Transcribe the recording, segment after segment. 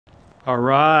All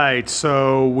right,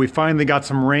 so we finally got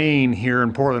some rain here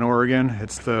in Portland, Oregon.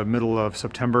 It's the middle of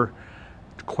September.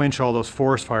 To quench all those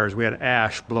forest fires, we had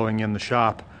ash blowing in the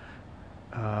shop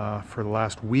for the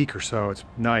last week or so. It's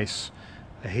nice.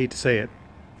 I hate to say it.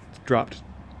 It's dropped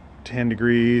 10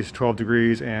 degrees, 12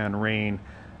 degrees, and rain.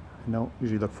 I don't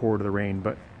usually look forward to the rain,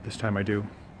 but this time I do.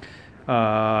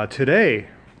 Today,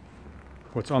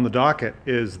 what's on the docket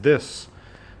is this.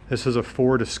 This is a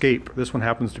Ford Escape. This one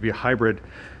happens to be a hybrid.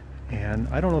 And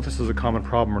I don't know if this is a common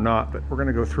problem or not, but we're going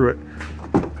to go through it.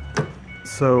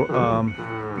 So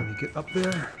let me get up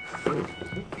there.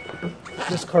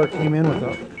 This car came in with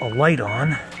a light on.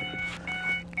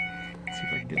 Let's see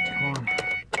if I can get it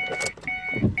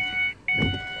on.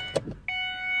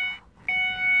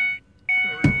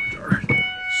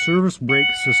 Service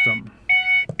brake system.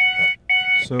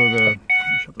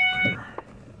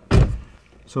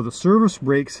 So the service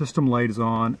brake system light is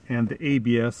on, and the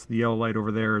ABS, the yellow light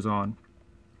over there, is on.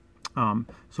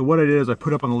 So what I did is I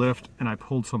put up on the lift and I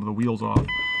pulled some of the wheels off.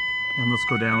 And let's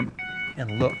go down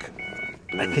and look.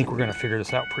 I think we're gonna figure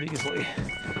this out pretty easily.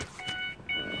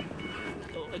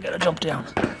 Oh, I gotta jump down.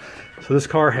 So this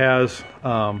car has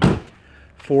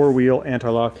 4-wheel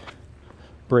anti-lock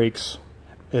brakes.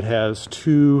 It has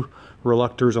 2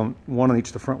 reluctors, one on each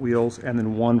of the front wheels and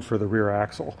then one for the rear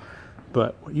axle.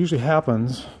 But what usually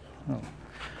happens, oh,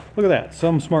 look at that.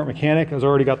 Some smart mechanic has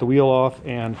already got the wheel off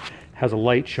and has a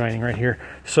light shining right here.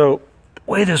 So the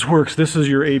way this works, this is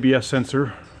your ABS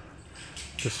sensor.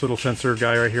 This little sensor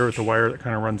guy right here with the wire that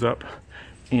kind of runs up.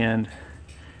 And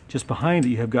just behind it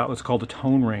you have got what's called a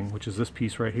tone ring, which is this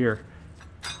piece right here.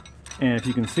 And if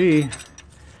you can see,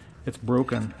 it's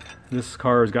broken. This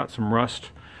car has got some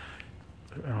rust.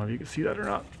 I don't know if you can see that or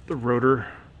not. The rotor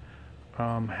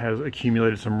has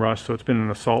accumulated some rust, so it's been in an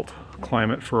assault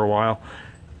climate for a while.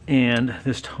 And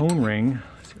this tone ring,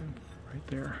 right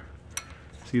there,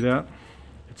 see that?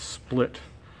 It's split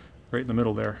right in the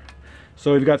middle there.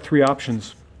 So we've got 3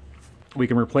 options. We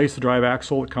can replace the drive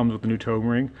axle that comes with the new tone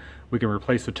ring, we can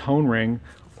replace the tone ring,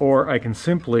 or I can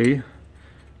simply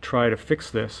try to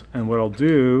fix this. And what I'll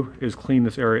do is clean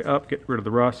this area up, get rid of the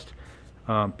rust,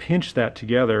 pinch that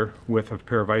together with a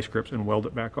pair of vice grips and weld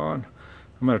it back on.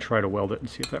 I'm going to try to weld it and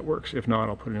see if that works. If not,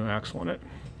 I'll put a new axle in it.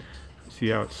 See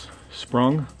how it's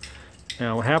sprung?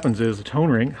 Now what happens is the tone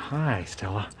ring, hi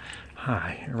Stella,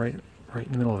 hi, right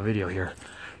in the middle of the video here.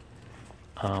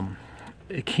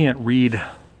 It can't read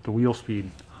the wheel speed.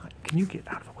 Can you get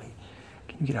out of the way?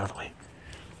 Can you get out of the way?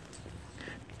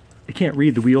 It can't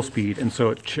read the wheel speed, and so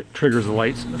it triggers the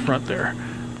lights in the front there.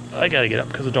 I gotta get up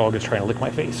because the dog is trying to lick my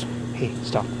face. Hey,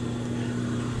 stop.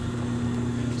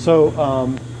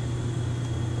 So,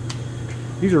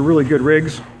 these are really good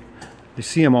rigs. You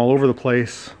see them all over the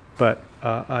place, but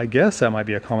I guess that might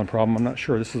be a common problem. I'm not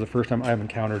sure. This is the first time I've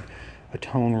encountered a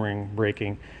tone ring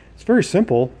breaking. It's very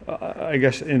simple, I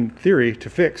guess, in theory, to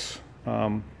fix.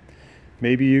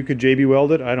 Maybe you could JB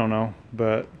weld it, I don't know.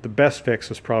 But the best fix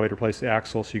is probably to replace the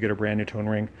axle so you get a brand new tone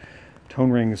ring.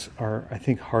 Tone rings are, I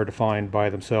think, hard to find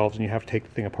by themselves, and you have to take the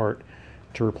thing apart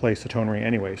to replace the tone ring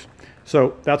anyways.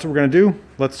 So that's what we're going to do.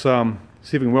 Let's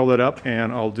see if we can weld it up,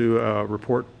 and I'll do a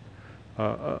report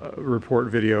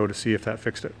video to see if that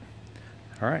fixed it.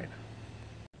 All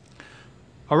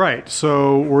right,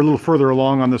 so we're a little further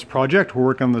along on this project. We're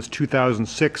working on this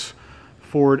 2006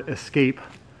 Ford Escape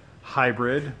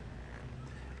hybrid,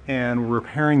 and we're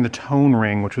repairing the tone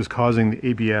ring, which was causing the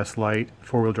ABS light,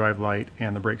 4-wheel drive light,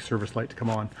 and the brake service light to come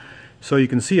on. So you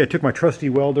can see I took my trusty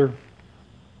welder.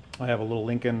 I have a little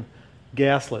Lincoln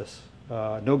gasless,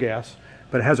 no gas,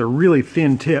 but it has a really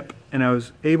thin tip, and I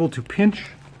was able to pinch,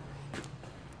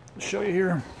 show you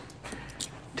here,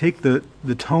 take the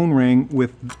tone ring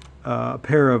with a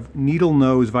pair of needle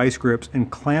nose vice grips and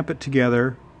clamp it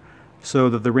together so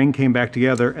that the ring came back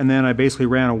together, and then I basically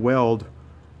ran a weld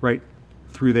right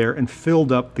through there and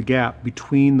filled up the gap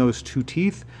between those 2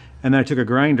 teeth. And then I took a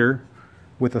grinder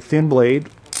with a thin blade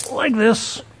like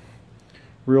this,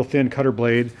 real thin cutter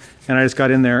blade, and I just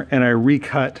got in there and I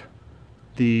recut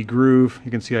the groove. You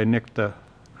can see I nicked the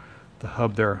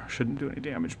hub there. Shouldn't do any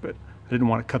damage, but I didn't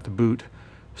want to cut the boot.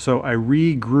 So I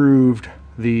re-grooved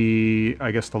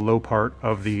I guess the low part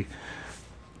of the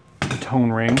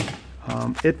tone ring.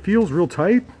 It feels real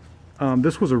tight.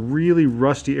 This was a really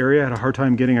rusty area. I had a hard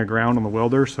time getting a ground on the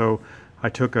welder, so I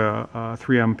took a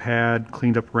 3M pad,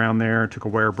 cleaned up around there, took a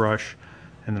wire brush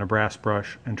and then a brass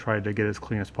brush and tried to get it as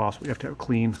clean as possible. You have to have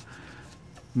clean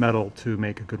metal to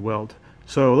make a good weld.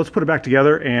 So let's put it back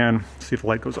together and see if the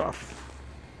light goes off.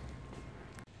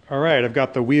 All right, I've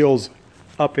got the wheels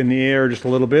up in the air just a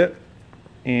little bit,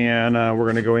 and we're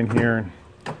going to go in here and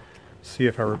see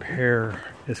if our repair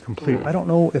is complete. I don't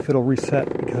know if it'll reset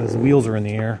because the wheels are in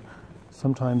the air.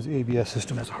 Sometimes the ABS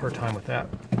system has a hard time with that.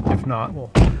 If not,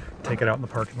 we'll take it out in the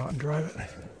parking lot and drive it.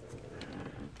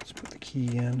 Let's put the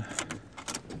key in.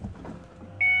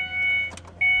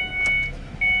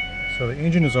 So the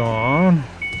engine is on,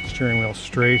 steering wheel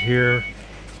straight here.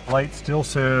 Light still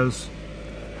says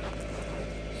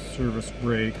service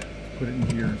brake. Put it in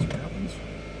gear and see what happens.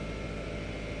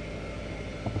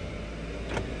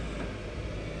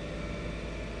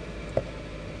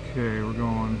 Okay, we're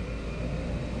going.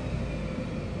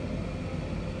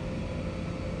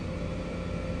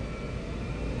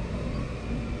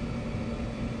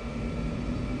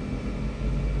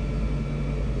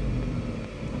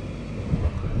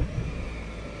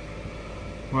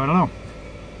 Well, I don't know.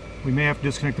 We may have to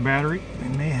disconnect the battery.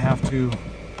 We may have to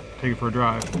take it for a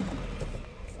drive.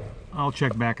 I'll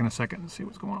check back in a second and see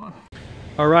what's going on.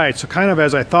 All right, so kind of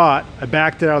as I thought, I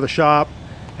backed it out of the shop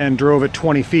and drove it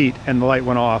 20 feet and the light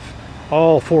went off.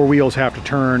 All four wheels have to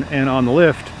turn, and on the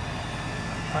lift,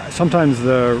 sometimes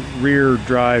the rear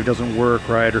drive doesn't work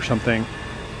right or something.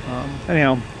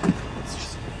 Anyhow,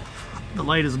 the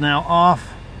light is now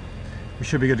off. We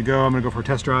should be good to go. I'm gonna go for a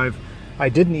test drive. I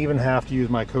didn't even have to use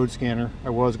my code scanner. I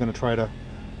was gonna try to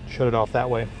shut it off that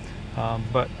way.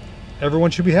 But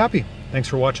everyone should be happy. Thanks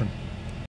for watching.